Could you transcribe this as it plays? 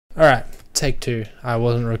Alright, take two. I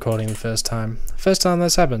wasn't recording the first time. First time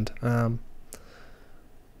that's happened.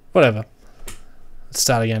 Whatever. Let's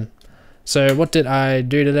start again. So what did I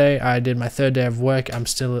do today? I did my third day of work. I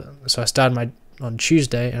started on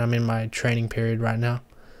Tuesday, and I'm in my training period right now.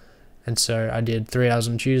 And so I did 3 hours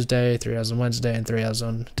on Tuesday, 3 hours on Wednesday, and 3 hours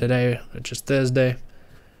on today, which is Thursday.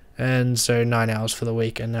 And so 9 hours for the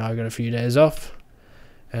week, and now I've got a few days off.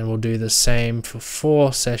 And we'll do the same for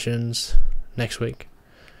 4 sessions next week.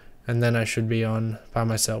 And then I should be on by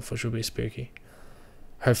myself, which will be spooky.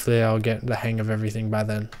 Hopefully I'll get the hang of everything by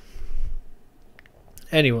then.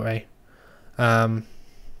 Anyway, what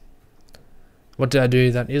did I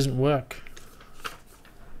do that isn't work?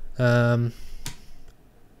 Yeah,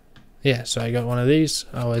 so I got one of these.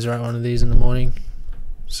 I always write one of these in the morning.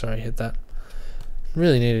 Sorry, hit that.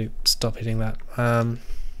 Really need to stop hitting that.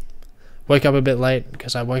 Woke up a bit late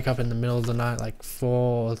because I woke up in the middle of the night, like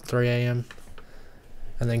 4 or 3 a.m.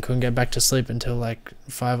 and then couldn't get back to sleep until like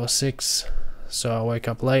 5 or 6. So I woke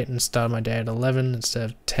up late and started my day at 11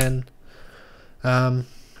 instead of 10.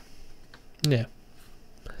 Yeah.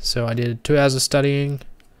 So I did 2 hours of studying.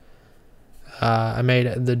 I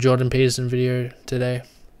made the Jordan Peterson video today,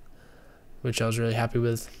 which I was really happy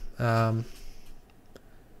with. So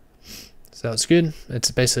that's good.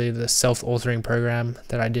 It's basically the self-authoring program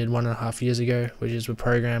that I did 1.5 years ago, which is a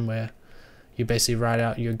program where you basically write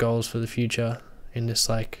out your goals for the future in this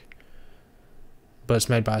but it's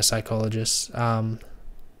made by a psychologist. And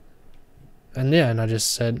I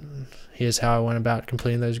just said, here's how I went about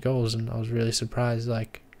completing those goals, and I was really surprised.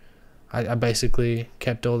 Like, I basically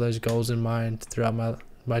kept all those goals in mind throughout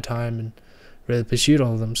my time and really pursued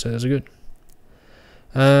all of them, so it was good.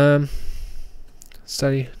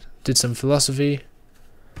 Did some philosophy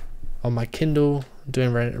on my Kindle,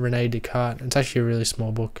 doing Rene Descartes. It's actually a really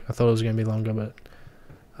small book. I thought it was going to be longer, but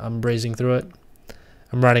I'm breezing through it.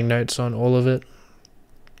 I'm writing notes on all of it.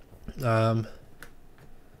 It's not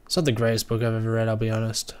the greatest book I've ever read, I'll be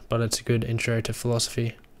honest, but it's a good intro to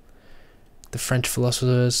philosophy. The French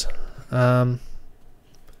philosophers.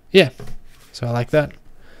 Yeah, so I like that.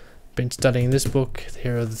 Been studying this book, The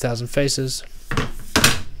Hero of the Thousand Faces.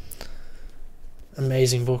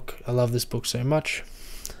 Amazing book. I love this book so much.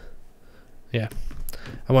 Yeah,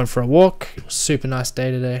 I went for a walk. It was a super nice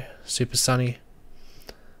day today, super sunny.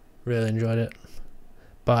 Really enjoyed it,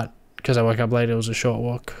 but because I woke up late, it was a short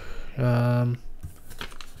walk.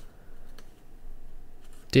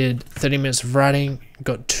 Did 30 minutes of writing.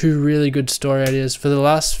 Got 2 really good story ideas. For the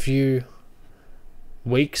last few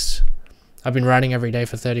weeks, I've been writing every day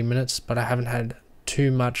for 30 minutes, but I haven't had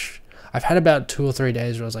too much. I've had about 2 or 3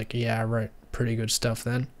 days where I was like, yeah, I wrote pretty good stuff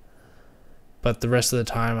then. But the rest of the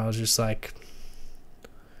time, I was just like,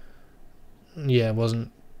 yeah, it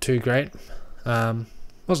wasn't too great.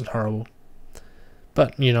 Wasn't horrible.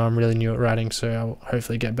 But, I'm really new at writing, so I'll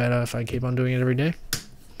hopefully get better if I keep on doing it every day.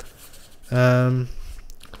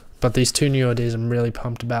 But these 2 new ideas I'm really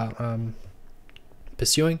pumped about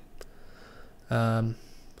pursuing. The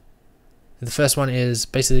first one is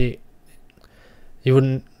basically,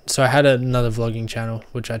 so I had another vlogging channel,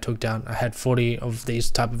 which I took down. I had 40 of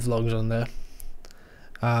these type of vlogs on there.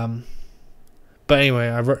 But anyway,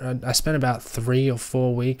 I spent about 3 or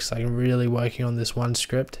 4 weeks really working on this one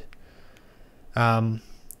script. And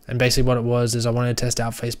basically what it was is I wanted to test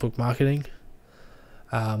out Facebook marketing.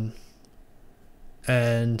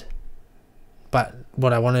 But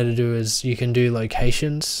what I wanted to do is you can do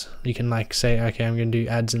locations. You can say, okay, I'm going to do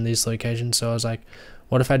ads in these locations. So I was like,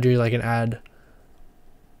 what if I do an ad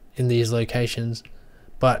in these locations,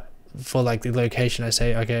 but for the location I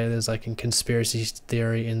say, okay, there's a conspiracy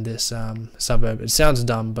theory in this suburb. It sounds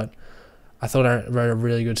dumb, but I thought I wrote a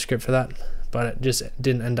really good script for that, but it just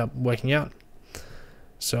didn't end up working out.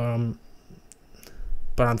 So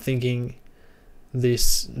but I'm thinking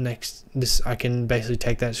I can basically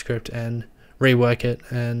take that script and rework it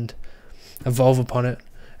and evolve upon it.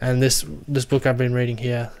 And this book I've been reading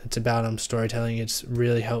here, it's about storytelling. It's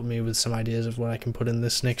really helped me with some ideas of what I can put in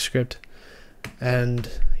this next script. And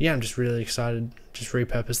yeah, I'm just really excited. Just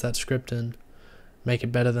repurpose that script and make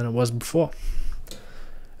it better than it was before.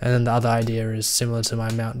 And then the other idea is similar to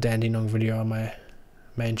my Mount Dandenong video on my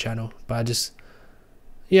main channel. But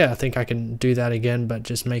I think I can do that again, but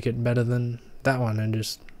just make it better than that one and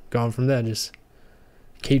just go on from there. Just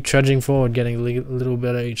keep trudging forward, getting a little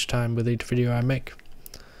better each time with each video I make.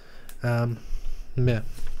 Yeah.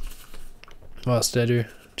 What else did I do?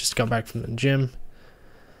 Just got back from the gym,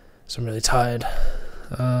 so I'm really tired.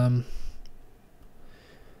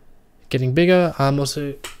 Getting bigger. I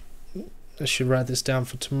should write this down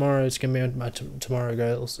for tomorrow. It's gonna be my tomorrow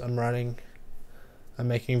goals. I'm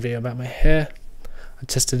making a video about my hair. I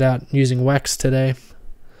tested out using wax today.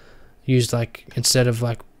 Used like, instead of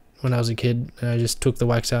like when I was a kid, I just took the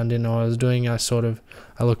wax out and didn't know what I was doing. I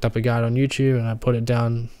looked up a guide on YouTube and I put it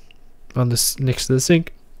down on this next to the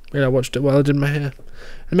sink, and I watched it while I did my hair.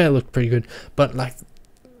 It made it look pretty good, but like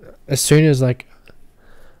as soon as like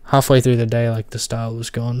halfway through the day, like the style was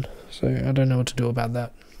gone. So I don't know what to do about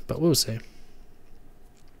that, but we'll see.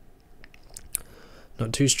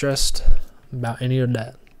 Not too stressed about any of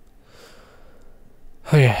that.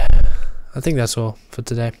 Oh yeah, I think that's all for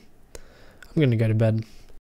today. I'm gonna go to bed.